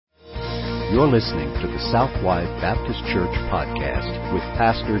You're listening to the Southwide Baptist Church podcast with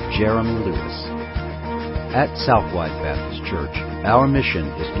Pastor Jeremy Lewis. At Southwide Baptist Church, our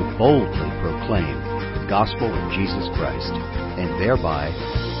mission is to boldly proclaim the gospel of Jesus Christ and thereby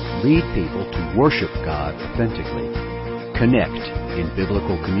lead people to worship God authentically, connect in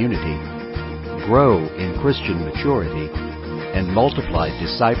biblical community, grow in Christian maturity, and multiply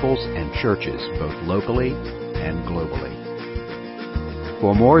disciples and churches both locally and globally.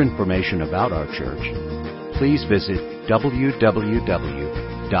 For more information about our church, please visit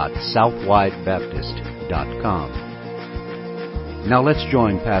www.southwidebaptist.com. Now let's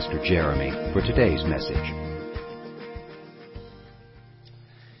join Pastor Jeremy for today's message.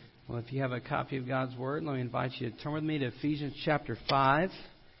 Well, if you have a copy of God's Word, let me invite you to turn with me to Ephesians chapter 5.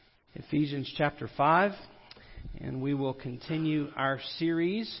 Ephesians chapter 5. And we will continue our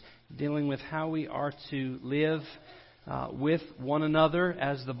series dealing with how we are to live with one another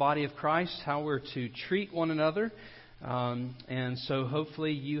as the body of Christ, how we're to treat one another. And so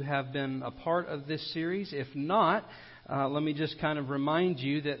hopefully you have been a part of this series. If not, let me just kind of remind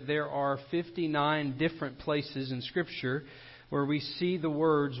you that there are 59 different places in Scripture where we see the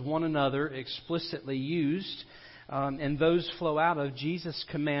words one another explicitly used. And those flow out of Jesus'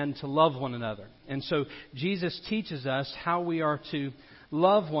 command to love one another. And so Jesus teaches us how we are to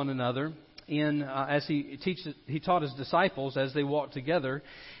love one another as he taught his disciples as they walked together.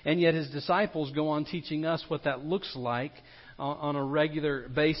 And yet his disciples go on teaching us what that looks like on a regular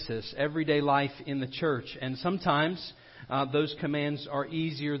basis, everyday life in the church. And sometimes those commands are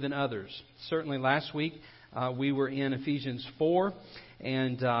easier than others. Certainly last week we were in Ephesians 4.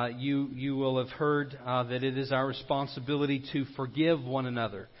 And you will have heard that it is our responsibility to forgive one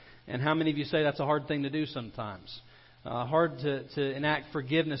another. And how many of you say that's a hard thing to do sometimes? Hard to enact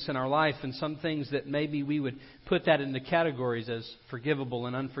forgiveness in our life, and some things that maybe we would put that into categories as forgivable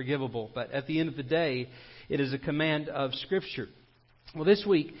and unforgivable. But at the end of the day, it is a command of Scripture. Well, this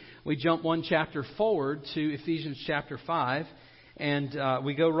week we jump one chapter forward to Ephesians chapter 5. And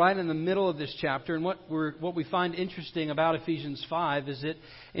we go right in the middle of this chapter. And what we find interesting about Ephesians 5 is that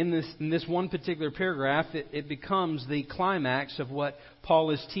in this one particular paragraph, it becomes the climax of what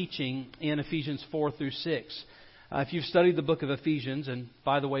Paul is teaching in Ephesians 4 through 6. If you've studied the book of Ephesians, and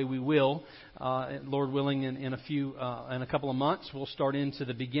by the way, we will, Lord willing, in a couple of months, we'll start into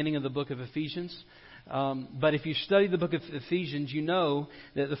the beginning of the book of Ephesians. But if you study the book of Ephesians, you know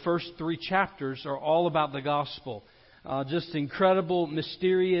that the first 3 chapters are all about the gospel. Just incredible,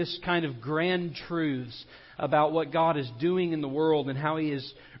 mysterious, kind of grand truths about what God is doing in the world and how He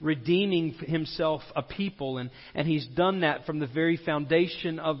is redeeming Himself a people. And He's done that from the very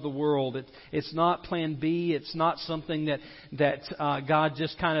foundation of the world. It's not plan B. It's not something that God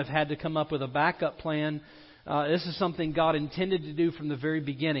just kind of had to come up with a backup plan. This is something God intended to do from the very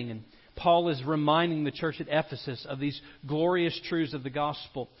beginning. And Paul is reminding the church at Ephesus of these glorious truths of the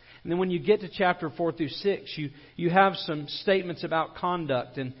gospel. And then when you get to chapter 4 through 6, you have some statements about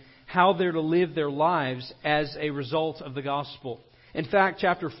conduct and how they're to live their lives as a result of the gospel. In fact,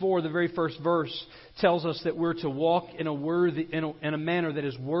 chapter 4, the very first verse, tells us that we're to walk in a manner that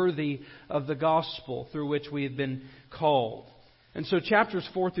is worthy of the gospel through which we have been called. And so chapters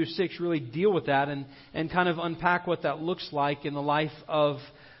 4 through 6 really deal with that and kind of unpack what that looks like in the life of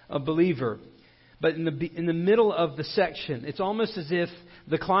a believer. But in the middle of the section, it's almost as if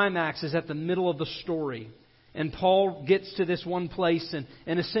the climax is at the middle of the story. And Paul gets to this one place and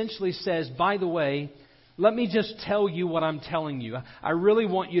essentially says, by the way, let me just tell you what I'm telling you. I really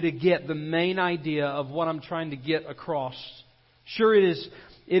want you to get the main idea of what I'm trying to get across. Sure, it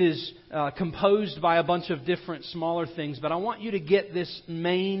is composed by a bunch of different smaller things, but I want you to get this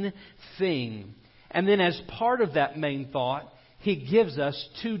main thing. And then as part of that main thought, he gives us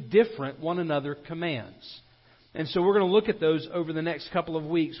 2 different one another commands. And so we're going to look at those over the next couple of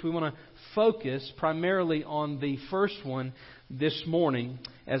weeks. We want to focus primarily on the first one this morning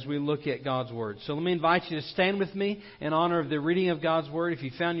as we look at God's Word. So let me invite you to stand with me in honor of the reading of God's Word. If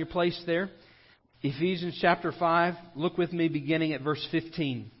you found your place there, Ephesians chapter 5, look with me beginning at verse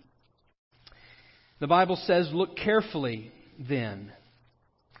 15. The Bible says, Look carefully then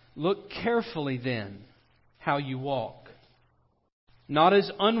how you walk. Not as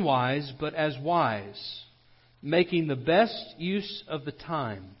unwise, but as wise, making the best use of the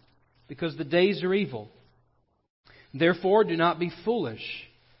time, because the days are evil. Therefore, do not be foolish,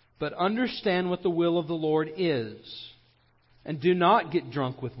 but understand what the will of the Lord is. And do not get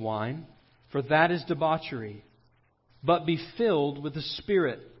drunk with wine, for that is debauchery, but be filled with the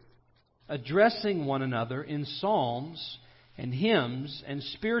Spirit, addressing one another in psalms and hymns and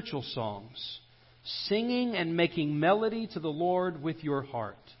spiritual songs, singing and making melody to the Lord with your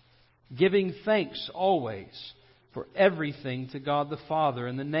heart, giving thanks always for everything to God the Father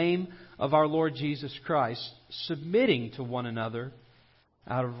in the name of our Lord Jesus Christ, submitting to one another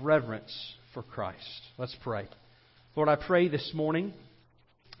out of reverence for Christ. Let's pray. Lord, I pray this morning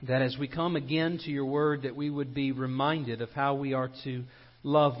that as we come again to Your Word, that we would be reminded of how we are to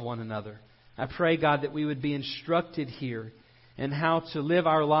love one another. I pray, God, that we would be instructed here in how to live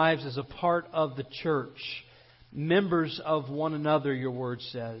our lives as a part of the church, members of one another, Your Word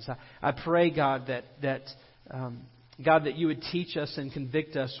says. I pray, God, that You would teach us and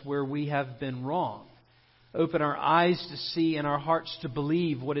convict us where we have been wrong. Open our eyes to see and our hearts to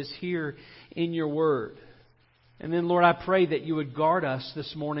believe what is here in Your Word. And then, Lord, I pray that You would guard us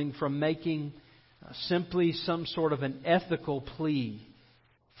this morning from making simply some sort of an ethical plea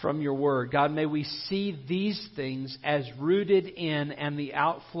from Your Word. God, may we see these things as rooted in and the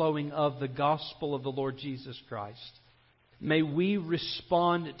outflowing of the gospel of the Lord Jesus Christ. May we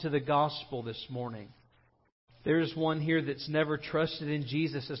respond to the gospel this morning. There's one here that's never trusted in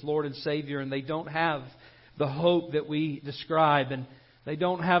Jesus as Lord and Savior, and they don't have the hope that we describe, and they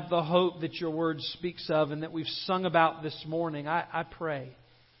don't have the hope that Your Word speaks of and that we've sung about this morning. I pray,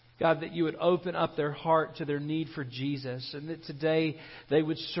 God, that You would open up their heart to their need for Jesus, and that today they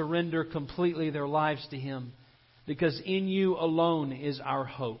would surrender completely their lives to Him, because in You alone is our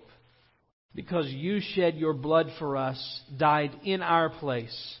hope. Because You shed Your blood for us, died in our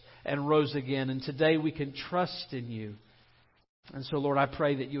place, and rose again. And today we can trust in You. And so, Lord, I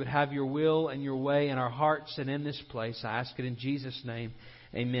pray that You would have Your will and Your way in our hearts and in this place. I ask it in Jesus' name.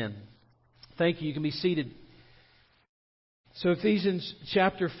 Amen. Thank you. You can be seated. So Ephesians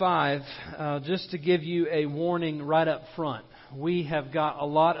chapter 5, just to give you a warning right up front. We have got a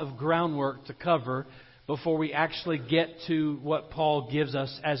lot of groundwork to cover before we actually get to what Paul gives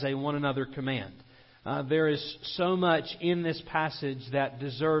us as a one another command. There is so much in this passage that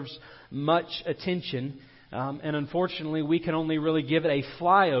deserves much attention. And unfortunately, we can only really give it a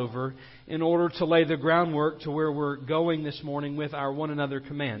flyover in order to lay the groundwork to where we're going this morning with our one another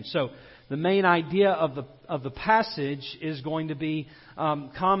command. So the main idea of the passage is going to be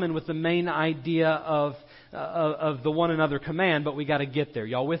common with the main idea of the one another command, but we got to get there.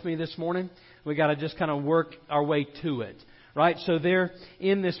 Y'all with me this morning? We got to just kind of work our way to it. Right? So there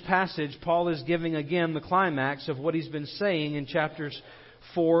in this passage, Paul is giving again the climax of what he's been saying in chapters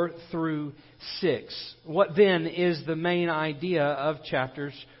 4 through 6. What then is the main idea of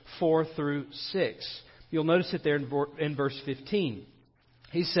chapters 4 through 6? You'll notice it there in verse 15.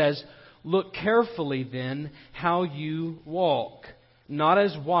 He says, "Look carefully then how you walk, not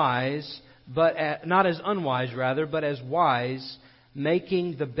as unwise, but as wise,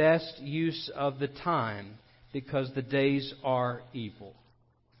 making the best use of the time, because the days are evil."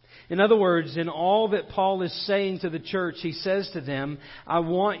 In other words, in all that Paul is saying to the church, he says to them, I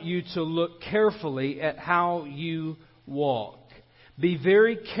want you to look carefully at how you walk. Be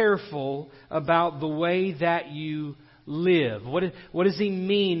very careful about the way that you live. What does he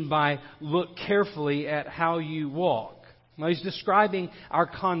mean by look carefully at how you walk? Well, he's describing our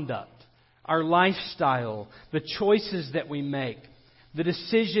conduct, our lifestyle, the choices that we make, the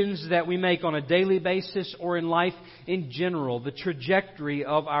decisions that we make on a daily basis or in life in general, the trajectory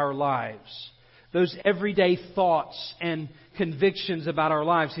of our lives, those everyday thoughts and convictions about our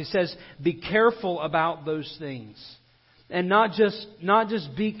lives. He says, be careful about those things. And not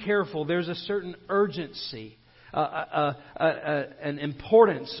just be careful. There's a certain urgency, an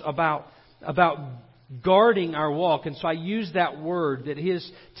importance about guarding our walk. And so I use that word that he is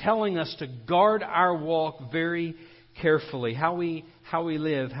telling us to guard our walk very carefully. How we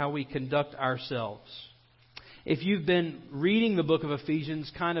live, how we conduct ourselves. If you've been reading the book of Ephesians,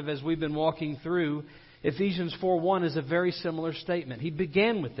 kind of as we've been walking through, Ephesians 4:1 is a very similar statement. He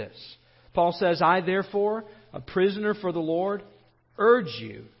began with this. Paul says, I therefore, a prisoner for the Lord, urge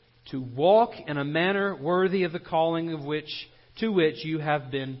you to walk in a manner worthy of the calling to which you have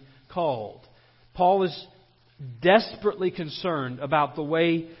been called. Paul is desperately concerned about the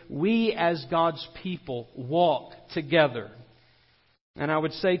way we as God's people walk together. And I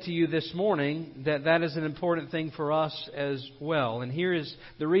would say to you this morning that is an important thing for us as well. And here is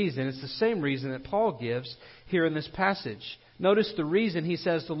the reason. It's the same reason that Paul gives here in this passage. Notice the reason he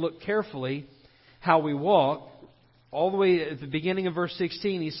says to look carefully how we walk. All the way at the beginning of verse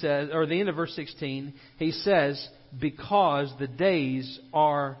 16, he says, or the end of verse 16, he says, because the days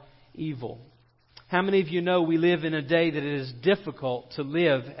are evil. How many of you know we live in a day that it is difficult to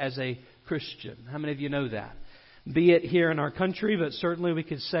live as a Christian? How many of you know that? Be it here in our country, but certainly we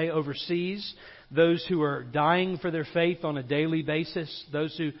could say overseas. Those who are dying for their faith on a daily basis.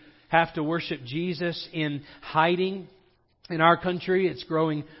 Those who have to worship Jesus in hiding. In our country, it's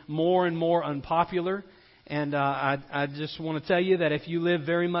growing more and more unpopular. And I just want to tell you that if you live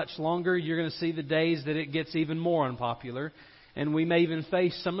very much longer, you're going to see the days that it gets even more unpopular. And we may even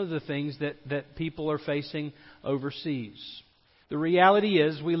face some of the things that people are facing overseas. The reality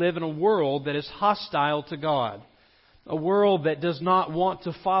is we live in a world that is hostile to God. A world that does not want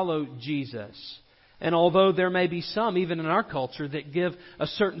to follow Jesus. And although there may be some, even in our culture, that give a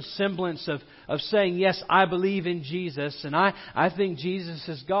certain semblance of saying, yes, I believe in Jesus and I think Jesus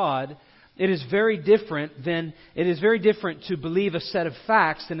is God, it is very different to believe a set of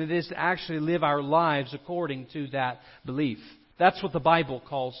facts than it is to actually live our lives according to that belief. That's what the Bible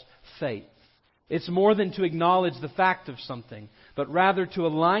calls faith. It's more than to acknowledge the fact of something, but rather to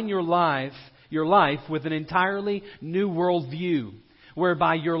align your life with an entirely new worldview,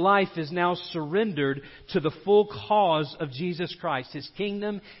 whereby your life is now surrendered to the full cause of Jesus Christ, His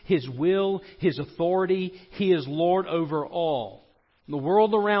kingdom, His will, His authority. He is Lord over all. The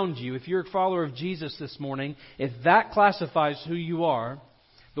world around you, if you're a follower of Jesus this morning, if that classifies who you are,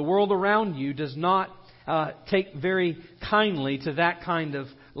 the world around you does not take very kindly to that kind of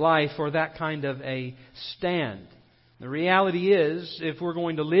life or that kind of a stand. The reality is, if we're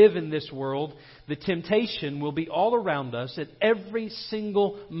going to live in this world, the temptation will be all around us at every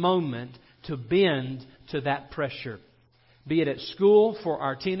single moment to bend to that pressure. Be it at school for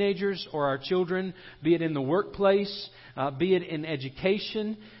our teenagers or our children, be it in the workplace, be it in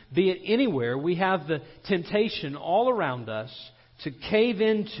education, be it anywhere, we have the temptation all around us to cave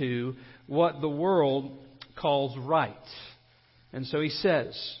into what the world calls right. And so he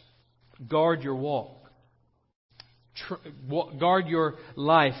says, guard your walk. Guard your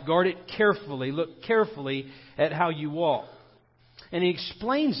life. Guard it carefully. Look carefully at how you walk. And he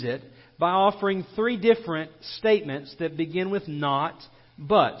explains it by offering 3 different statements that begin with not,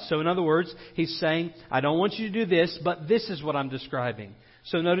 but. So in other words, he's saying, I don't want you to do this, but this is what I'm describing.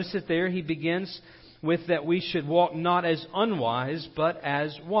 So notice it there. He begins with that we should walk not as unwise, but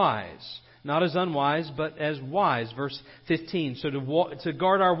as wise. Not as unwise, but as wise. Verse 15. So to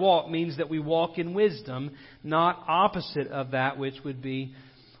guard our walk means that we walk in wisdom, not opposite of that which would be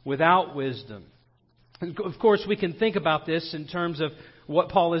without wisdom. And of course, we can think about this in terms of what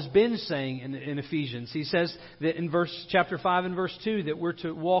Paul has been saying in Ephesians. He says that in chapter 5 and verse 2 that we're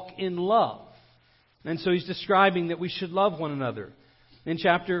to walk in love. And so he's describing that we should love one another. In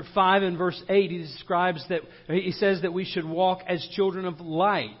chapter 5 and verse 8, he says that we should walk as children of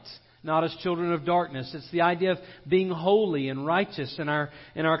light, not as children of darkness. It's the idea of being holy and righteous in our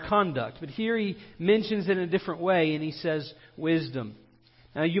conduct. But here he mentions it in a different way, and he says wisdom.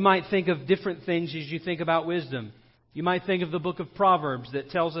 Now you might think of different things as you think about wisdom. You might think of the book of Proverbs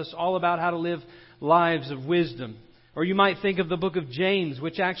that tells us all about how to live lives of wisdom. Or you might think of the book of James,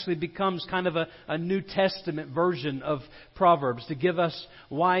 which actually becomes kind of a New Testament version of Proverbs to give us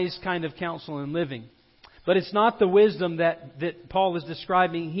wise kind of counsel in living. But it's not the wisdom that Paul is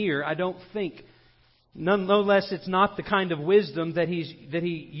describing here, I don't think. Nonetheless, it's not the kind of wisdom that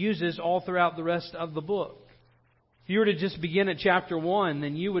he uses all throughout the rest of the book. If you were to just begin at chapter 1,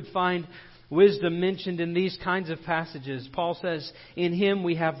 then you would find wisdom mentioned in these kinds of passages. Paul says, in Him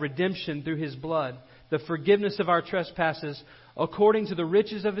we have redemption through His blood, the forgiveness of our trespasses, according to the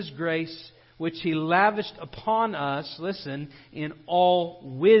riches of His grace, which He lavished upon us, listen, in all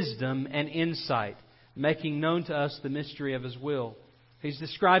wisdom and insight, making known to us the mystery of His will. He's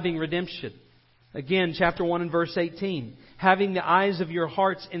describing redemption. Again, chapter 1 and verse 18. Having the eyes of your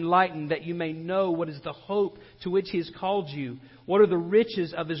hearts enlightened, that you may know what is the hope to which He has called you, what are the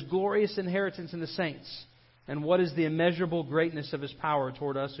riches of His glorious inheritance in the saints, and what is the immeasurable greatness of His power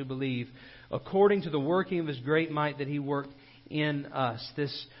toward us who believe, according to the working of His great might that He worked in us.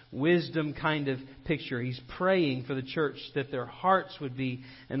 This wisdom kind of picture. He's praying for the church that their hearts would be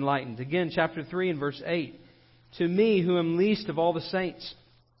enlightened. Again, chapter 3 and verse 8. To me, who am least of all the saints,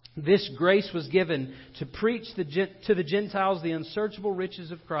 this grace was given to preach to the Gentiles the unsearchable riches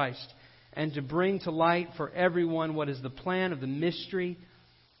of Christ, and to bring to light for everyone what is the plan of the mystery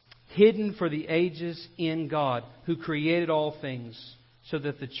hidden for the ages in God, who created all things, so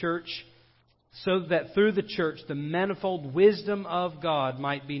that through the church the manifold wisdom of God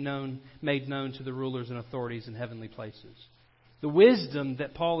might be made known to the rulers and authorities in heavenly places. The wisdom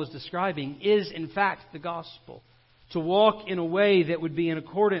that Paul is describing is in fact the gospel. To walk in a way that would be in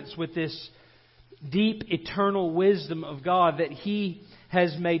accordance with this deep eternal wisdom of God that He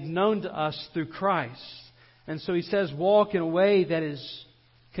has made known to us through Christ. And so he says walk in a way that is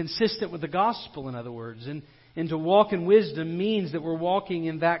consistent with the gospel, in other words. And to walk in wisdom means that we're walking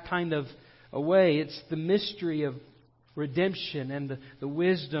in that kind of a way. It's the mystery of redemption and the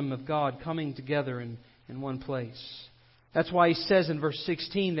wisdom of God coming together in one place. That's why he says in verse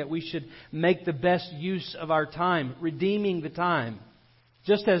 16 that we should make the best use of our time, redeeming the time.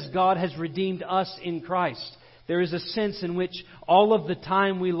 Just as God has redeemed us in Christ. There is a sense in which all of the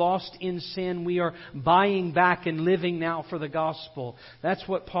time we lost in sin, we are buying back and living now for the gospel. That's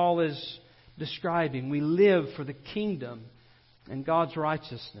what Paul is describing. We live for the kingdom and God's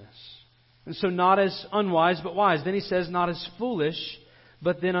righteousness. And so not as unwise, but wise. Then he says, not as foolish,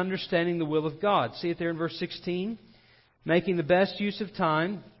 but then understanding the will of God. See it there in verse 16? Making the best use of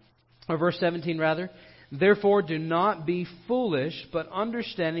time, or verse 17 rather. Therefore do not be foolish, but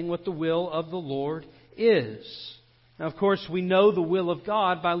understanding what the will of the Lord is. Now, of course, we know the will of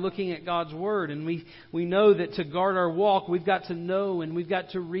God by looking at God's Word. And we know that to guard our walk, we've got to know and we've got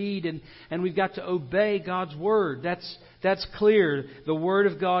to read and we've got to obey God's Word. That's clear. The Word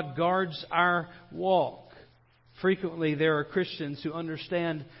of God guards our walk. Frequently, there are Christians who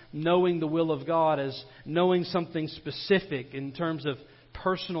understand knowing the will of God as knowing something specific in terms of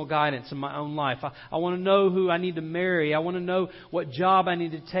personal guidance in my own life. I want to know who I need to marry. I want to know what job I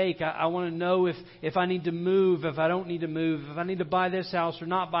need to take. I want to know if I need to move, if I don't need to move, if I need to buy this house or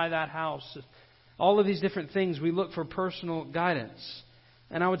not buy that house. All of these different things, we look for personal guidance.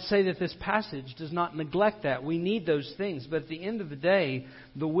 And I would say that this passage does not neglect that. We need those things. But at the end of the day,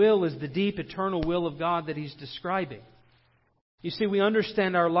 the will is the deep, eternal will of God that He's describing. You see, we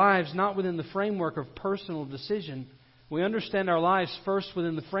understand our lives not within the framework of personal decision. We understand our lives first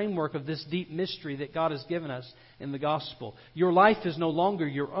within the framework of this deep mystery that God has given us in the gospel. Your life is no longer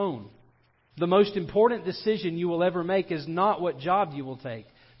your own. The most important decision you will ever make is not what job you will take.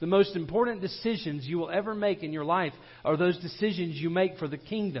 The most important decisions you will ever make in your life are those decisions you make for the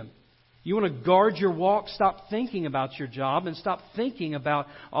kingdom. You want to guard your walk, stop thinking about your job and stop thinking about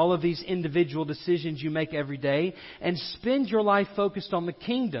all of these individual decisions you make every day and spend your life focused on the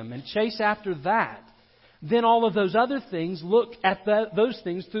kingdom and chase after that. Then all of those other things, look at those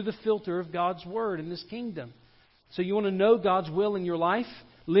things through the filter of God's Word in this kingdom. So you want to know God's will in your life?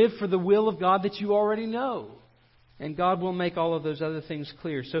 Live for the will of God that you already know. And God will make all of those other things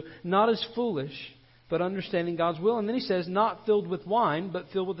clear. So not as foolish, but understanding God's will. And then he says, not filled with wine, but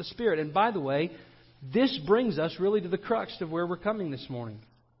filled with the Spirit. And by the way, this brings us really to the crux of where we're coming this morning.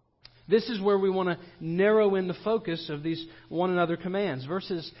 This is where we want to narrow in the focus of these one another commands.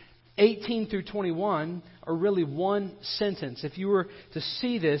 Verses 18 through 21 are really one sentence. If you were to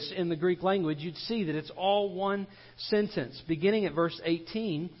see this in the Greek language, you'd see that it's all one sentence, beginning at verse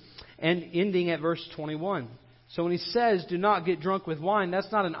 18 and ending at verse 21. So when he says, do not get drunk with wine,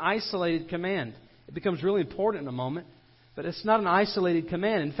 that's not an isolated command. It becomes really important in a moment, but it's not an isolated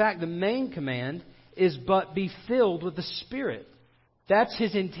command. In fact, the main command is, but be filled with the Spirit. That's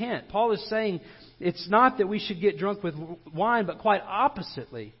his intent. Paul is saying it's not that we should get drunk with wine, but quite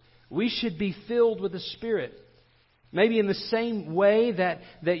oppositely. We should be filled with the Spirit. Maybe in the same way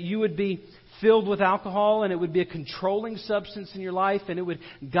that you would be filled with alcohol and it would be a controlling substance in your life and it would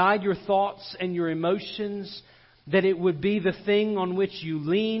guide your thoughts and your emotions, that it would be the thing on which you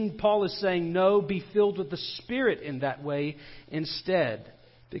lean. Paul is saying, no, be filled with the Spirit in that way instead.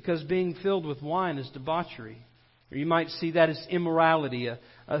 Because being filled with wine is debauchery. Or you might see that as immorality,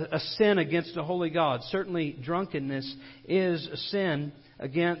 a sin against a holy God. Certainly drunkenness is a sin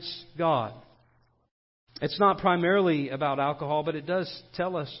against God. It's not primarily about alcohol, but it does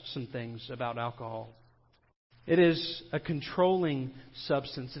tell us some things about alcohol. It is a controlling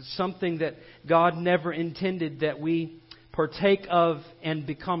substance. It's something that God never intended that we partake of and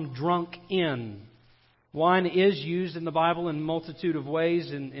become drunk in. Wine is used in the Bible in a multitude of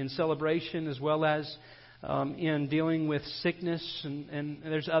ways, in celebration as well as in dealing with sickness. And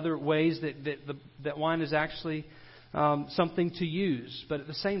there's other ways that wine is actually something to use. But at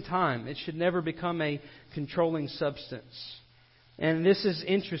the same time, it should never become a controlling substance. And this is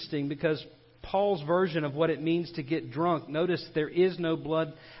interesting because Paul's version of what it means to get drunk, notice there is no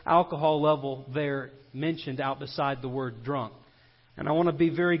blood alcohol level there mentioned out beside the word drunk. And I want to be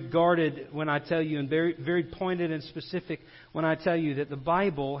very guarded when I tell you, and very, very pointed and specific when I tell you that the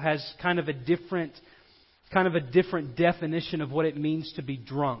Bible has kind of a different definition of what it means to be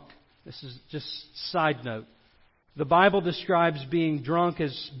drunk. This is just side note. The Bible describes being drunk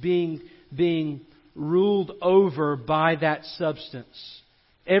as being ruled over by that substance.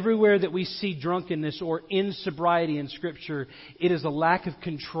 Everywhere that we see drunkenness or insobriety in Scripture, it is a lack of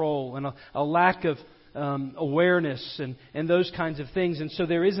control and a lack of awareness and those kinds of things. And so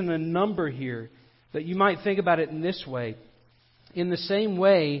there isn't a number here. But you might think about it in this way. In the same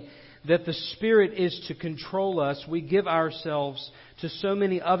way that the Spirit is to control us, we give ourselves to so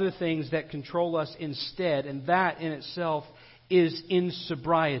many other things that control us instead. And that in itself is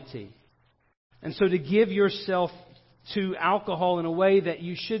insobriety. And so to give yourself to alcohol in a way that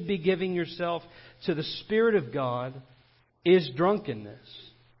you should be giving yourself to the Spirit of God is drunkenness.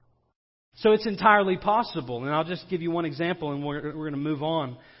 So it's entirely possible. And I'll just give you one example and we're going to move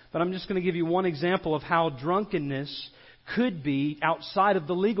on. But I'm just going to give you one example of how drunkenness could be outside of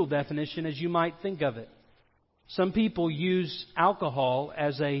the legal definition as you might think of it. Some people use alcohol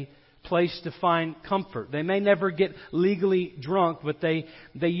as a place to find comfort. They may never get legally drunk, but they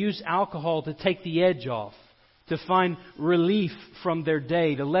use alcohol to take the edge off, to find relief from their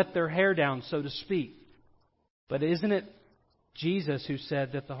day, to let their hair down, so to speak. But isn't it Jesus who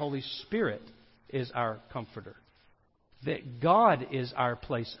said that the Holy Spirit is our comforter? That God is our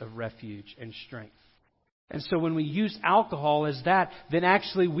place of refuge and strength. And so when we use alcohol as that, then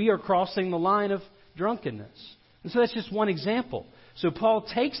actually we are crossing the line of drunkenness. And so that's just one example. So Paul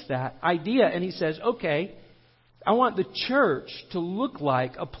takes that idea and he says, okay, I want the church to look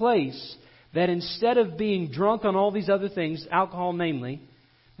like a place that instead of being drunk on all these other things, alcohol namely,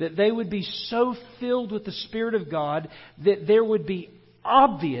 that they would be so filled with the Spirit of God that there would be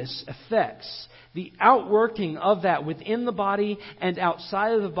obvious effects. The outworking of that within the body and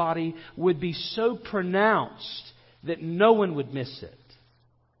outside of the body would be so pronounced that no one would miss it.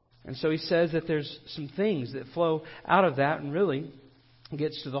 And so he says that there's some things that flow out of that and really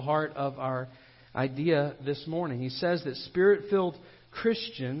gets to the heart of our idea this morning. He says that Spirit-filled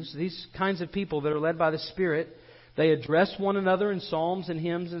Christians, these kinds of people that are led by the Spirit, they address one another in psalms and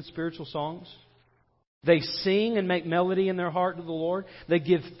hymns and spiritual songs. They sing and make melody in their heart to the Lord. They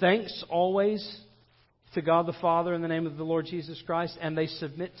give thanks always to God the Father in the name of the Lord Jesus Christ. And they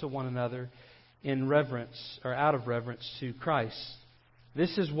submit to one another in reverence or out of reverence to Christ.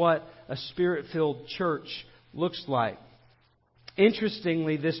 This is what a Spirit-filled church looks like.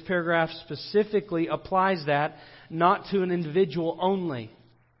 Interestingly, this paragraph specifically applies that not to an individual only,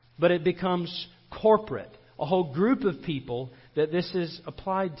 but it becomes corporate. A whole group of people that this is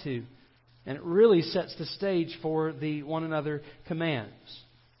applied to. And it really sets the stage for the one another commands.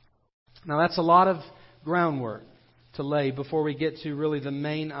 Now that's a lot of groundwork to lay before we get to really the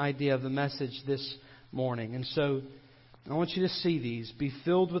main idea of the message this morning. And so I want you to see these. Be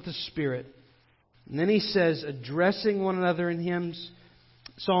filled with the Spirit. And then he says, addressing one another in hymns,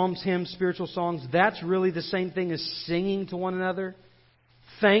 psalms, hymns, spiritual songs. That's really the same thing as singing to one another.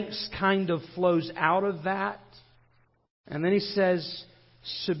 Thanks kind of flows out of that. And then he says,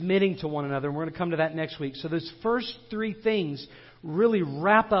 submitting to one another. And we're going to come to that next week. So those first three things really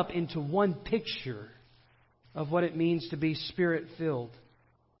wrap up into one picture of what it means to be Spirit-filled.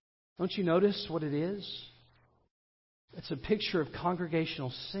 Don't you notice what it is? It's a picture of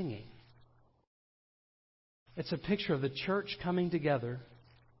congregational singing. It's a picture of the church coming together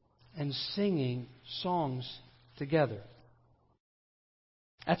and singing songs together.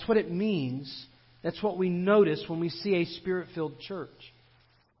 That's what it means. That's what we notice when we see a Spirit-filled church.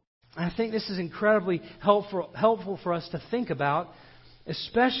 I think this is incredibly helpful for us to think about,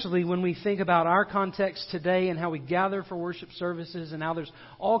 especially when we think about our context today and how we gather for worship services and how there's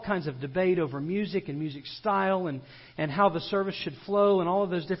all kinds of debate over music and music style and how the service should flow and all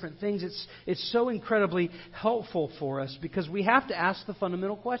of those different things. It's so incredibly helpful for us because we have to ask the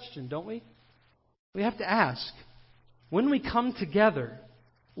fundamental question, don't we? We have to ask, when we come together,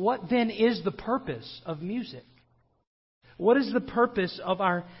 what then is the purpose of music? What is the purpose of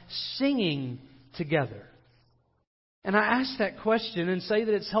our singing together? And I ask that question and say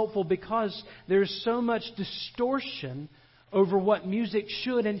that it's helpful because there's so much distortion over what music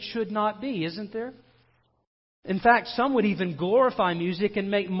should and should not be, isn't there? In fact, some would even glorify music and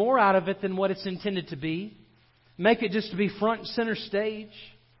make more out of it than what it's intended to be. Make it just to be front and center stage.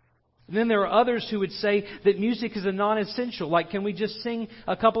 And then there are others who would say that music is a non-essential. Like, can we just sing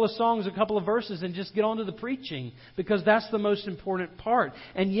a couple of songs, a couple of verses, and just get on to the preaching? Because that's the most important part.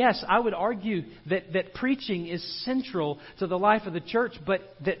 And yes, I would argue that preaching is central to the life of the church, but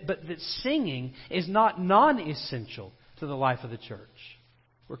that singing is not non-essential to the life of the church.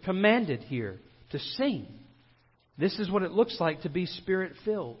 We're commanded here to sing. This is what it looks like to be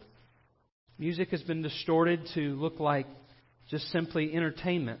Spirit-filled. Music has been distorted to look like just simply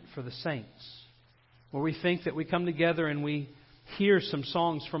entertainment for the saints, where we think that we come together and we hear some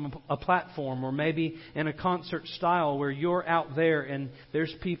songs from a platform or maybe in a concert style where you're out there and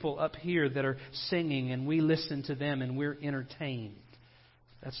there's people up here that are singing and we listen to them and we're entertained.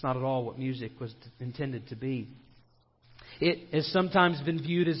 That's not at all what music was intended to be. It has sometimes been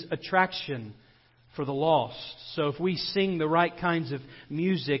viewed as attraction for the lost. So if we sing the right kinds of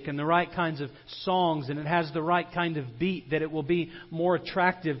music and the right kinds of songs and it has the right kind of beat, that it will be more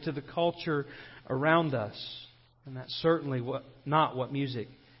attractive to the culture around us. And that's certainly not what music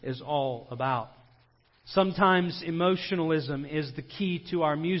is all about. Sometimes emotionalism is the key to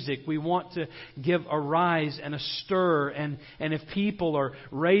our music. We want to give a rise and a stir, and if people are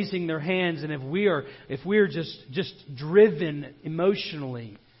raising their hands, and if we're just driven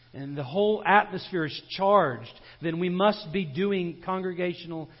emotionally, and the whole atmosphere is charged, then we must be doing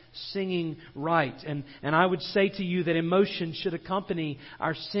congregational singing right. And I would say to you that emotion should accompany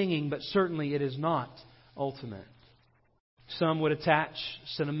our singing, but certainly it is not ultimate. Some would attach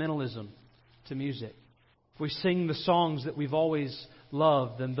sentimentalism to music. If we sing the songs that we've always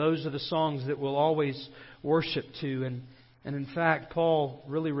loved, then those are the songs that we'll always worship to. And in fact, Paul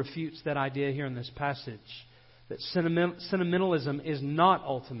really refutes that idea here in this passage, that sentimentalism is not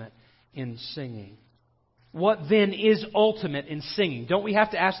ultimate in singing. What then is ultimate in singing? Don't we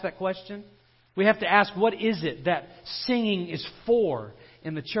have to ask that question? We have to ask, what is it that singing is for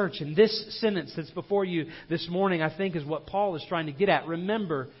in the church? And this sentence that's before you this morning, I think, is what Paul is trying to get at.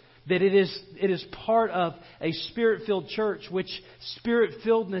 Remember that it is part of a Spirit-filled church, which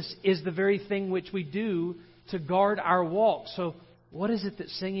Spirit-filledness is the very thing which we do to guard our walk. So what is it that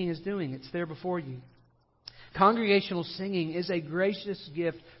singing is doing? It's there before you. Congregational singing is a gracious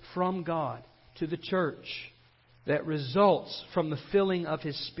gift from God to the church that results from the filling of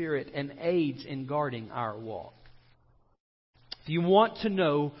His Spirit and aids in guarding our walk. If you want to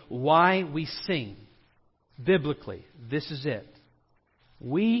know why we sing biblically, this is it.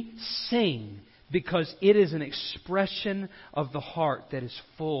 We sing because it is an expression of the heart that is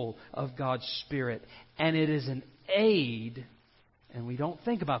full of God's Spirit. And it is an aid, and we don't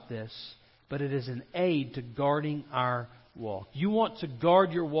think about this, but it is an aid to guarding our walk. You want to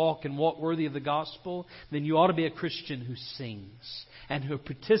guard your walk and walk worthy of the gospel? Then you ought to be a Christian who sings and who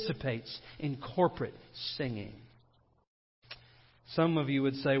participates in corporate singing. Some of you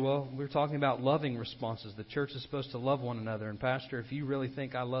would say, well, we're talking about loving responses. The church is supposed to love one another. And Pastor, if you really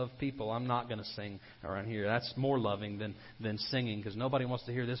think I love people, I'm not going to sing around here. That's more loving than singing, because nobody wants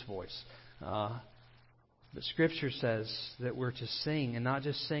to hear this voice. But Scripture says that we're to sing, and not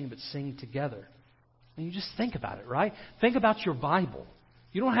just sing, but sing together. And you just think about it, right? Think about your Bible.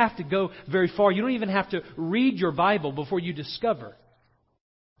 You don't have to go very far. You don't even have to read your Bible before you discover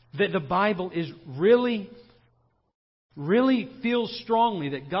that the Bible is really feels strongly,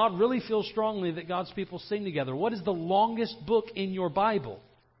 that God really feels strongly that God's people sing together. What is the longest book in your Bible?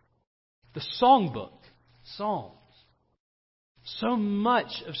 The song book, Psalms. So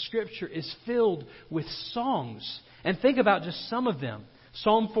much of Scripture is filled with songs. And think about just some of them.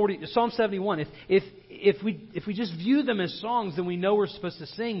 Psalm 71. If we just view them as songs, then we know we're supposed to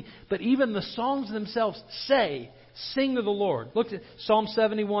sing. But even the songs themselves say, sing to the Lord. Look at Psalm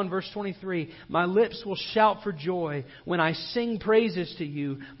 71, verse 23. My lips will shout for joy when I sing praises to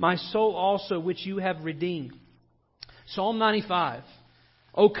you, my soul also, which you have redeemed. Psalm 95.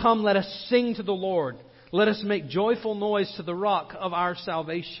 Oh, come, let us sing to the Lord. Let us make joyful noise to the rock of our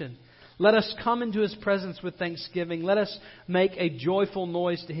salvation. Let us come into His presence with thanksgiving. Let us make a joyful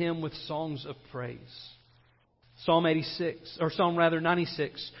noise to Him with songs of praise. Psalm 96.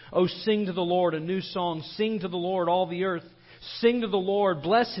 Oh, sing to the Lord a new song. Sing to the Lord, all the earth. Sing to the Lord.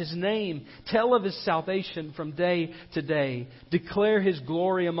 Bless His name. Tell of His salvation from day to day. Declare His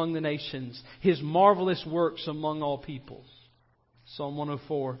glory among the nations. His marvelous works among all peoples. Psalm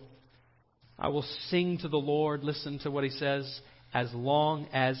 104. I will sing to the Lord. Listen to what He says. As long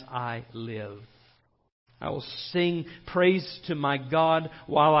as I live. I will sing praise to my God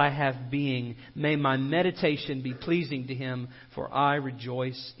while I have being. May my meditation be pleasing to Him, for I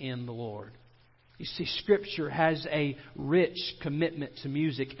rejoice in the Lord. You see, Scripture has a rich commitment to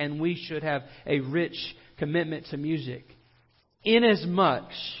music, and we should have a rich commitment to music. Inasmuch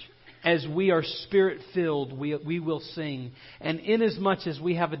as we are Spirit-filled, we will sing. And inasmuch as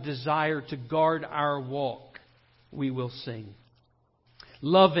we have a desire to guard our walk, we will sing.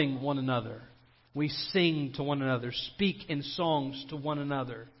 Loving one another. We sing to one another, speak in songs to one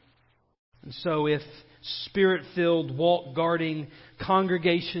another. And so if Spirit-filled, walk-guarding,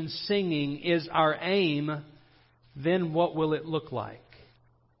 congregation singing is our aim, then what will it look like?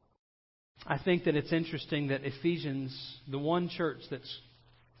 I think that it's interesting that Ephesians, the one church that's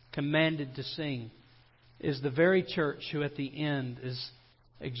commanded to sing, is the very church who at the end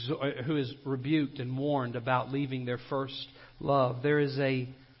who is rebuked and warned about leaving their first love. There is a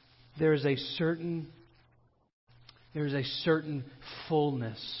certain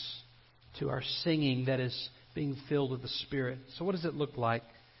fullness to our singing that is being filled with the Spirit. So what does it look like?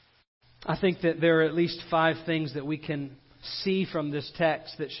 I think that there are at least 5 things that we can see from this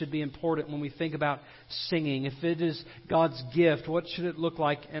text that should be important when we think about singing. If it is God's gift, what should it look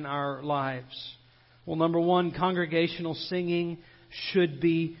like in our lives? Well, number 1, congregational singing should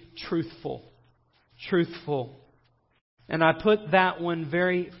be truthful. truthful. And I put that one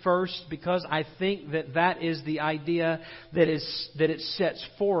very first because I think that is the idea that it sets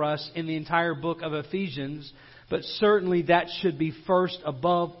for us in the entire book of Ephesians. But certainly that should be first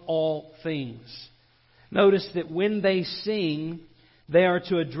above all things. Notice that when they sing, they are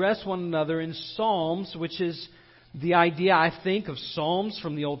to address one another in psalms, which is the idea, I think, of psalms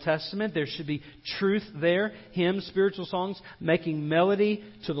from the Old Testament. There should be truth there. Hymns, spiritual songs, making melody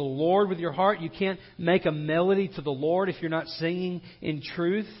to the Lord with your heart. You can't make a melody to the Lord if you're not singing in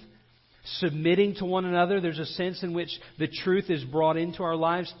truth. Submitting to one another. There's a sense in which the truth is brought into our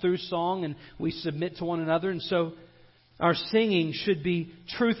lives through song, and we submit to one another. And so our singing should be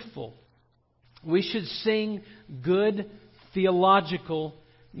truthful. We should sing good theological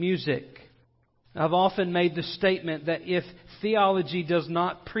music. I've often made the statement that if theology does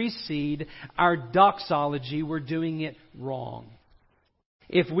not precede our doxology, we're doing it wrong.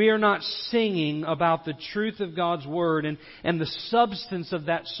 If we are not singing about the truth of God's Word and the substance of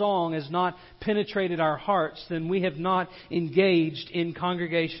that song has not penetrated our hearts, then we have not engaged in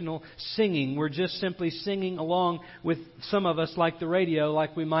congregational singing. We're just simply singing along with some of us like the radio,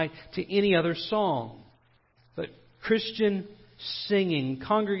 like we might to any other song. But Christian singing,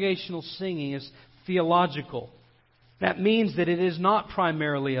 congregational singing, is theological. That means that it is not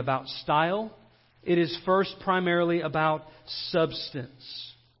primarily about style. It is first primarily about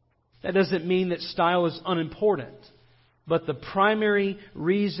substance. That doesn't mean that style is unimportant. But the primary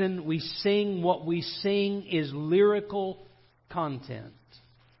reason we sing what we sing is lyrical content.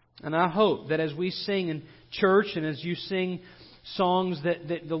 And I hope that as we sing in church and as you sing songs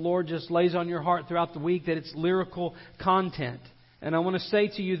that the Lord just lays on your heart throughout the week, that it's lyrical content. And I want to say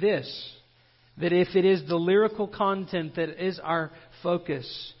to you this, that if it is the lyrical content that is our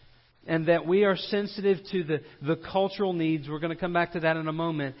focus, and that we are sensitive to the cultural needs, we're going to come back to that in a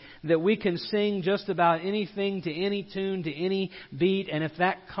moment, that we can sing just about anything to any tune, to any beat, and if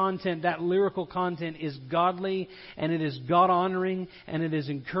that content, that lyrical content is godly, and it is God-honoring, and it is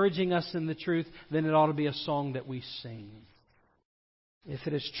encouraging us in the truth, then it ought to be a song that we sing. If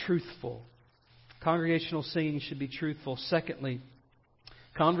it is truthful. Congregational singing should be truthful. Secondly,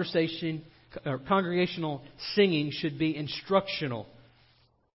 congregational singing should be instructional.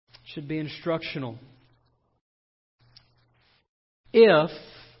 Should be instructional. If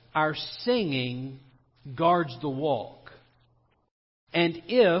our singing guards the walk, and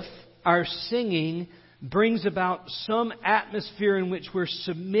if our singing brings about some atmosphere in which we're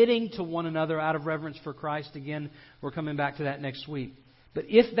submitting to one another out of reverence for Christ, again, we're coming back to that next week. But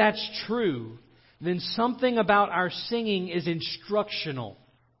if that's true, then something about our singing is instructional.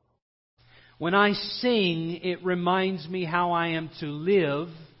 When I sing, it reminds me how I am to live,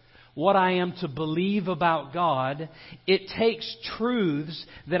 what I am to believe about God. It takes truths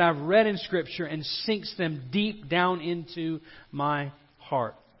that I've read in Scripture and sinks them deep down into my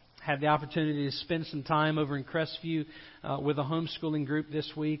heart. I had the opportunity to spend some time over in Crestview with a homeschooling group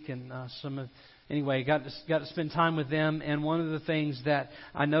this week, and got to spend time with them. And one of the things that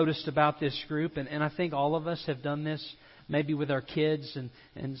I noticed about this group, and I think all of us have done this, maybe with our kids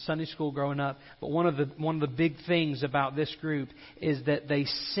and Sunday school growing up, but one of the big things about this group is that they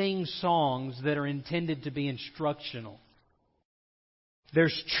sing songs that are intended to be instructional.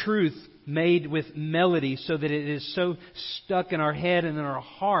 There's truth made with melody so that it is so stuck in our head and in our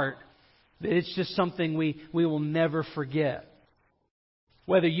heart that it's just something we will never forget.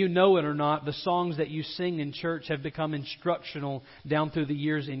 Whether you know it or not, the songs that you sing in church have become instructional down through the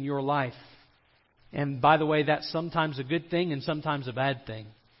years in your life. And by the way, that's sometimes a good thing and sometimes a bad thing.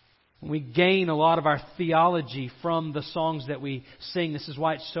 We gain a lot of our theology from the songs that we sing. This is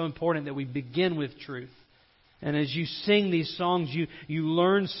why it's so important that we begin with truth. And as you sing these songs, you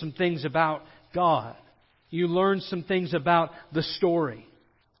learn some things about God. You learn some things about the story.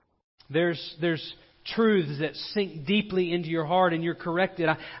 There's truths that sink deeply into your heart and you're corrected.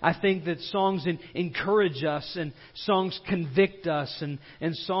 I think that songs encourage us and songs convict us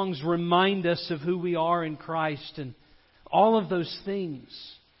and songs remind us of who we are in Christ and all of those things.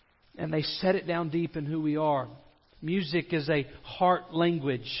 And they set it down deep in who we are. Music is a heart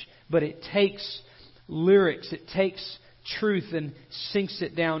language, but it takes lyrics, it takes truth and sinks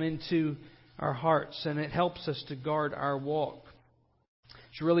it down into our hearts, and it helps us to guard our walk.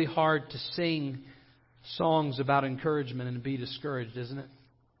 It's really hard to sing songs about encouragement and to be discouraged, isn't it?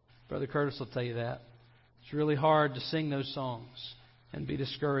 Brother Curtis will tell you that. It's really hard to sing those songs and be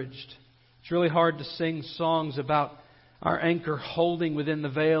discouraged. It's really hard to sing songs about our anchor holding within the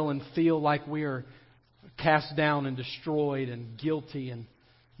veil and feel like we are cast down and destroyed and guilty and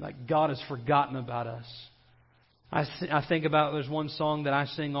like God has forgotten about us. I think about, there's one song that I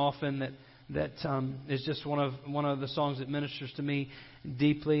sing often that is just one of the songs that ministers to me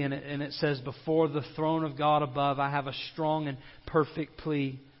deeply. And it says, "Before the throne of God above, I have a strong and perfect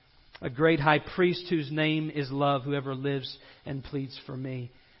plea. A great high priest whose name is love, whoever lives and pleads for me."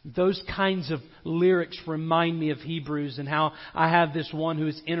 Those kinds of lyrics remind me of Hebrews and how I have this one who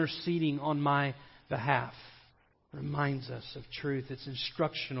is interceding on my behalf. Reminds us of truth. It's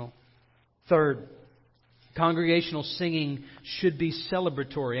instructional. Third, congregational singing should be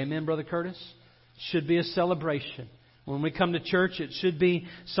celebratory. Amen, Brother Curtis? Should be a celebration. When we come to church, it should be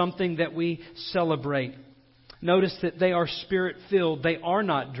something that we celebrate. Notice that they are Spirit-filled. They are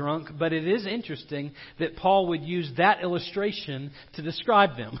not drunk. But it is interesting that Paul would use that illustration to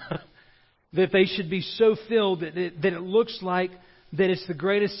describe them. That they should be so filled that it looks like that it's the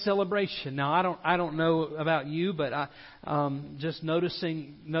greatest celebration. Now, I don't know about you, but just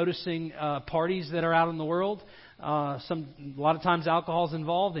noticing parties that are out in the world, a lot of times alcohol's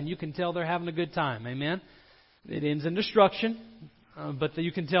involved, and you can tell they're having a good time. Amen? It ends in destruction, but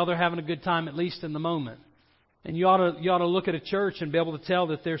you can tell they're having a good time, at least in the moment. And you ought to look at a church and be able to tell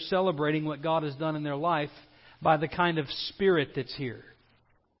that they're celebrating what God has done in their life by the kind of spirit that's here.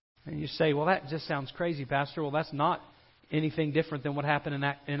 And you say, "Well, that just sounds crazy, Pastor." Well, that's not anything different than what happened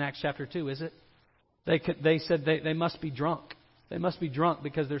in Acts chapter 2, is it? They said they must be drunk. They must be drunk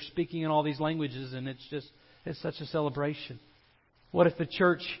because they're speaking in all these languages, and it's such a celebration. What if the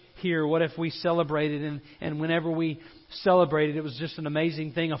church here, what if we celebrated, and whenever we celebrated, it was just an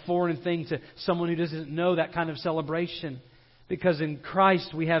amazing thing, a foreign thing to someone who doesn't know that kind of celebration? Because in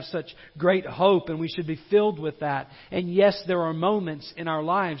Christ we have such great hope, and we should be filled with that. And yes, there are moments in our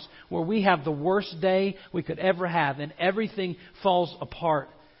lives where we have the worst day we could ever have, and everything falls apart.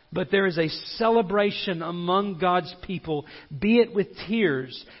 But there is a celebration among God's people, be it with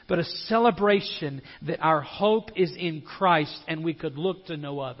tears, but a celebration that our hope is in Christ and we could look to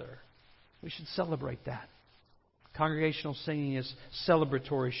no other. We should celebrate that. Congregational singing is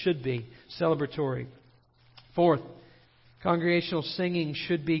celebratory, should be celebratory. Fourth, congregational singing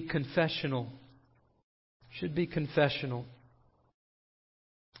should be confessional. Should be confessional.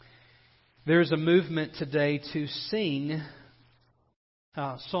 There's a movement today to sing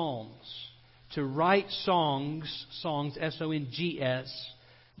psalms, to write songs, S-O-N-G-S,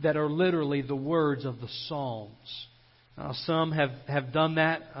 that are literally the words of the Psalms. Some have done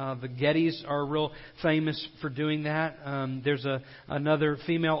that. The Gettys are real famous for doing that. There's another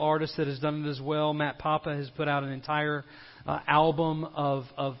female artist that has done it as well. Matt Papa has put out an entire album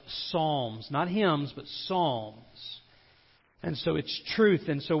of psalms, not hymns, but psalms. And so it's truth.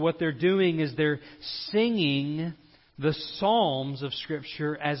 And so what they're doing is they're singing the psalms of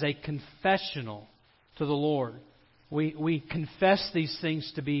Scripture as a confessional to the Lord. We confess these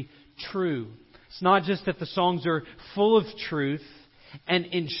things to be true. It's not just that the songs are full of truth and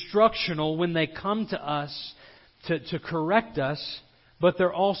instructional when they come to us to correct us, but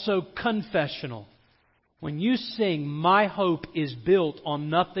they're also confessional. When you sing, "My hope is built on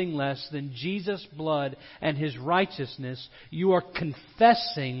nothing less than Jesus' blood and His righteousness," you are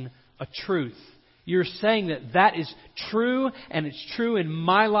confessing a truth. You're saying that is true, and it's true in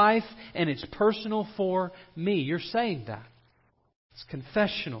my life, and it's personal for me. You're saying that. It's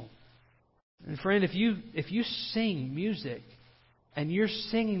confessional. And friend, if you sing music, and you're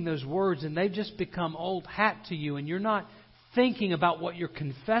singing those words, and they've just become old hat to you, and you're not thinking about what you're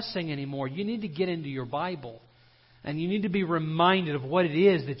confessing anymore, you need to get into your Bible. And you need to be reminded of what it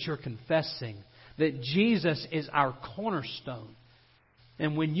is that you're confessing. That Jesus is our cornerstone.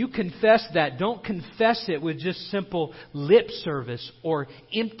 And when you confess that, don't confess it with just simple lip service or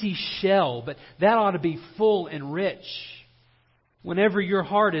empty shell, but that ought to be full and rich. Whenever your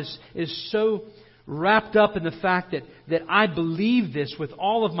heart is so wrapped up in the fact that I believe this with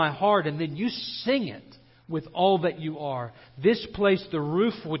all of my heart, and then you sing it with all that you are, this place, the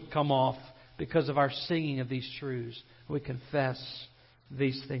roof would come off because of our singing of these truths. We confess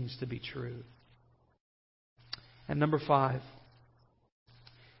these things to be true. And number 5.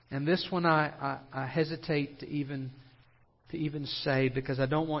 And this one I hesitate to even say because I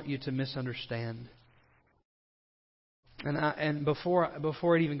don't want you to misunderstand. And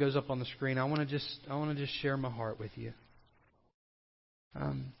before it even goes up on the screen, I want to just share my heart with you.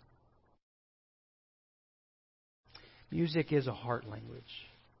 Music is a heart language.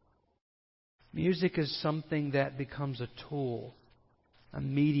 Music is something that becomes a tool, a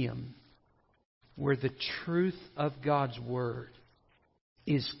medium, where the truth of God's Word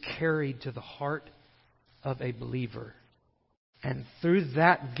is carried to the heart of a believer. And through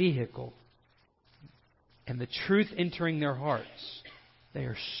that vehicle, and the truth entering their hearts, they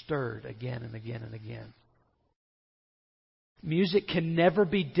are stirred again and again and again. Music can never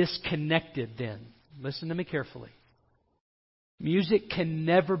be disconnected then. Listen to me carefully. Music can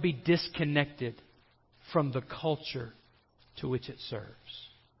never be disconnected from the culture to which it serves.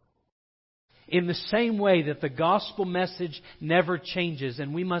 In the same way that the gospel message never changes,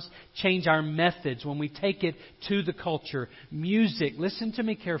 and we must change our methods when we take it to the culture, music, listen to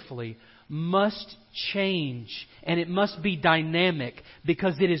me carefully, must change, and it must be dynamic,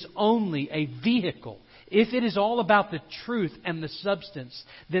 because it is only a vehicle. If it is all about the truth and the substance,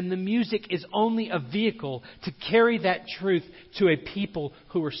 then the music is only a vehicle to carry that truth to a people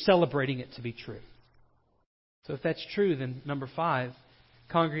who are celebrating it to be true. So if that's true, then number 5,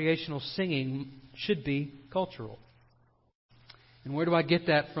 congregational singing should be cultural. And where do I get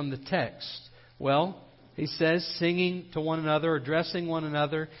that from the text? Well, he says singing to one another, addressing one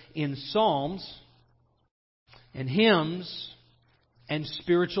another in psalms and hymns and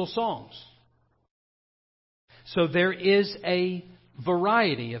spiritual songs. So there is a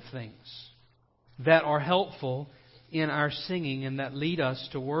variety of things that are helpful in our singing and that lead us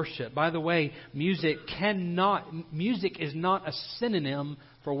to worship. By the way, music is not a synonym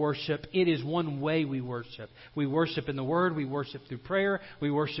for worship. It is one way we worship. We worship in the Word, we worship through prayer,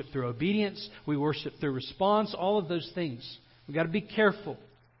 we worship through obedience, we worship through response, all of those things. We've got to be careful.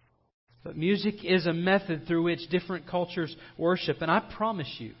 But music is a method through which different cultures worship. And I promise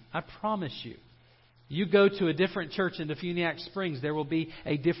you, you go to a different church in Defuniak Springs, there will be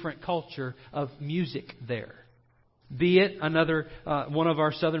a different culture of music there. Be it another one of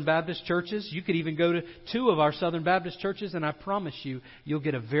our Southern Baptist churches. You could even go to 2 of our Southern Baptist churches, and I promise you, you'll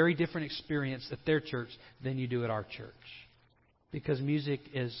get a very different experience at their church than you do at our church. Because music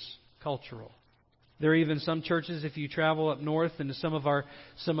is cultural. There are even some churches, if you travel up north into some of our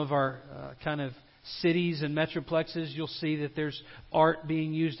kind of cities and metroplexes, you'll see that there's art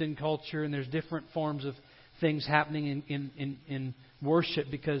being used in culture, and there's different forms of things happening in worship,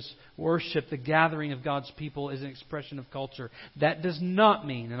 because worship, the gathering of God's people, is an expression of culture. That does not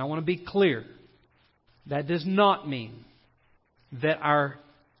mean, and I want to be clear, that does not mean that our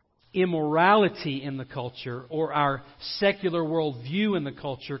immorality in the culture or our secular worldview in the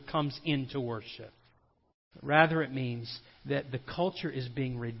culture comes into worship. Rather, it means that the culture is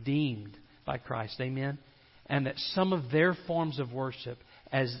being redeemed by Christ. Amen? And that some of their forms of worship,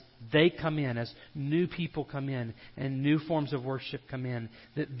 as they come in, as new people come in, and new forms of worship come in,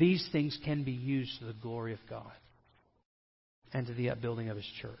 that these things can be used to the glory of God and to the upbuilding of His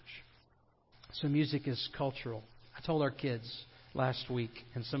church. So music is cultural. I told our kids last week,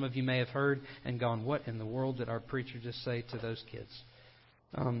 and some of you may have heard and gone, what in the world did our preacher just say to those kids?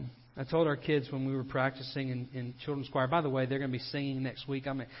 I told our kids when we were practicing in children's choir, by the way, they're going to be singing next week.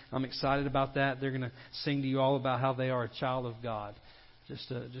 I'm excited about that. They're going to sing to you all about how they are a child of God.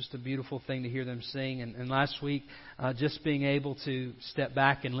 Just a beautiful thing to hear them sing. And last week, just being able to step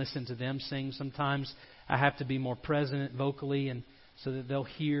back and listen to them sing. Sometimes I have to be more present vocally, and so that they'll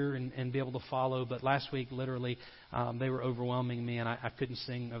hear and be able to follow. But last week, literally, they were overwhelming me, and I couldn't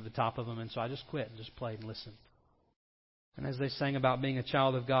sing over the top of them. And so I just quit and just played and listened. And as they sang about being a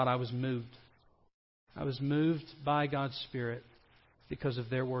child of God, I was moved. I was moved by God's Spirit because of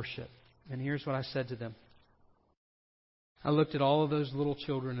their worship. And here's what I said to them. I looked at all of those little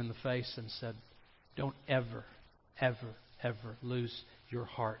children in the face and said, don't ever, ever, ever lose your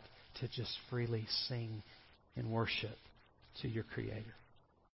heart to just freely sing and worship to your Creator.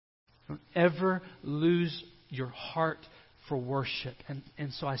 Don't ever lose your heart for worship.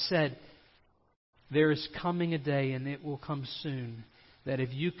 And so I said, there is coming a day, and it will come soon, that if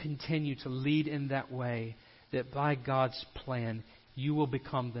you continue to lead in that way, that by God's plan, you will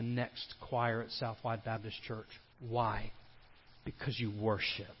become the next choir at Southwide Baptist Church. Why? Because you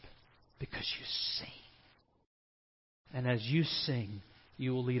worship. Because you sing. And as you sing,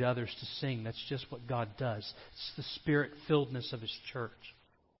 you will lead others to sing. That's just what God does. It's the Spirit-filledness of His church.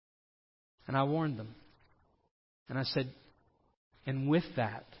 And I warned them. And I said, and with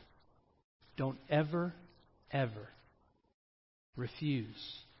that, don't ever, ever refuse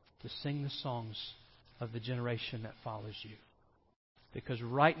to sing the songs of the generation that follows you. Because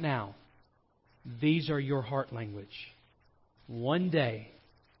right now, these are your heart language. One day,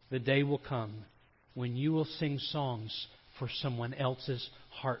 the day will come when you will sing songs for someone else's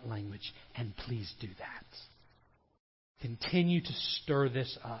heart language. And please do that. Continue to stir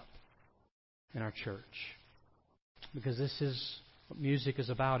this up in our church. Because this is what music is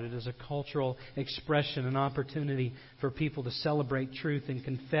about. It is a cultural expression, an opportunity for people to celebrate truth and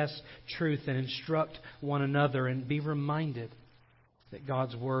confess truth and instruct one another and be reminded that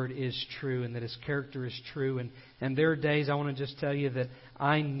God's Word is true and that His character is true. And there are days I want to just tell you that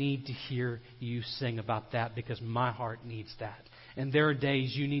I need to hear you sing about that because my heart needs that. And there are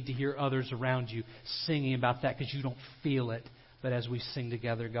days you need to hear others around you singing about that because you don't feel it. But as we sing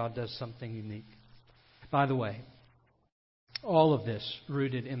together, God does something unique. By the way, all of this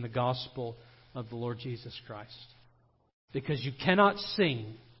rooted in the gospel of the Lord Jesus Christ. Because you cannot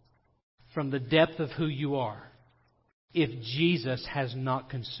sing from the depth of who you are if Jesus has not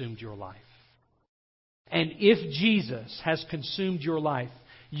consumed your life. And if Jesus has consumed your life,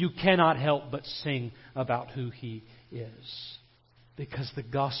 you cannot help but sing about who He is. Because the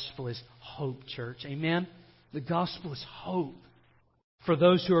gospel is hope, church. Amen? The gospel is hope. For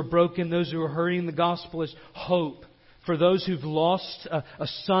those who are broken, those who are hurting, the gospel is hope. For those who've lost a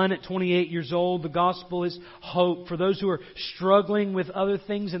son at 28 years old, the gospel is hope. For those who are struggling with other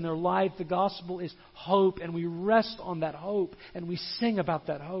things in their life, the gospel is hope. And we rest on that hope and we sing about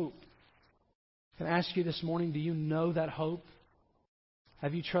that hope. Can I ask you this morning, do you know that hope?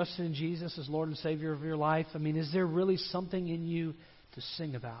 Have you trusted in Jesus as Lord and Savior of your life? I mean, is there really something in you to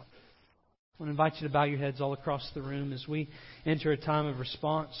sing about? I want to invite you to bow your heads all across the room as we enter a time of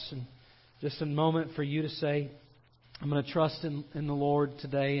response. And just a moment for you to say, I'm going to trust in the Lord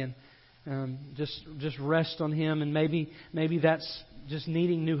today and just rest on Him. And maybe that's just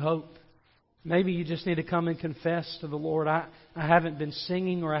needing new hope. Maybe you just need to come and confess to the Lord, I haven't been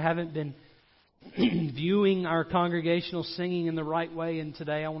singing or I haven't been viewing our congregational singing in the right way. And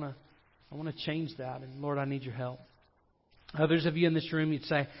today I want to change that. And Lord, I need your help. Others of you in this room, you'd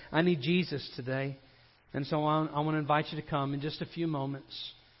say, I need Jesus today. And so I want to invite you to come in just a few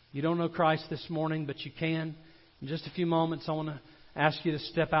moments. You don't know Christ this morning, but you can. In just a few moments, I want to ask you to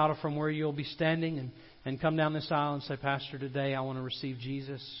step out from where you'll be standing and come down this aisle and say, Pastor, today I want to receive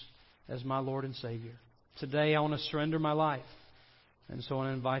Jesus as my Lord and Savior. Today I want to surrender my life. And so I want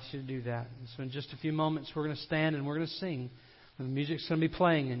to invite you to do that. And so in just a few moments, we're going to stand and we're going to sing. And the music's going to be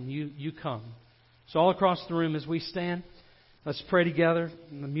playing and you come. So all across the room as we stand, let's pray together.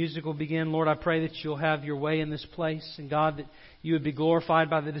 And the music will begin. Lord, I pray that you'll have your way in this place. And God, that you would be glorified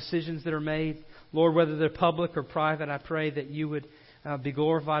by the decisions that are made. Lord, whether they're public or private, I pray that you would be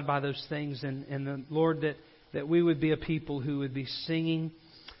glorified by those things. And Lord, that we would be a people who would be singing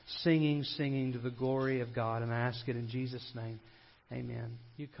to the glory of God. And I ask it in Jesus' name. Amen.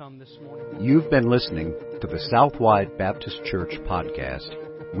 You come this morning. You've been listening to the Southwide Baptist Church podcast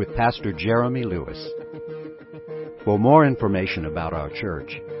with Pastor Jeremy Lewis. For more information about our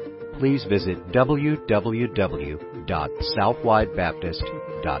church, please visit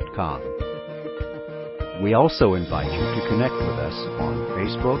www.southwidebaptist.com. We also invite you to connect with us on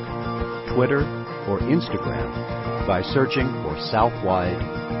Facebook, Twitter, or Instagram by searching for Southwide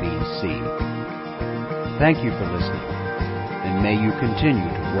BC. Thank you for listening, and may you continue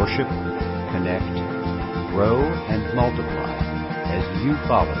to worship, connect, grow, and multiply as you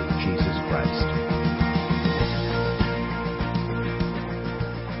follow Jesus Christ.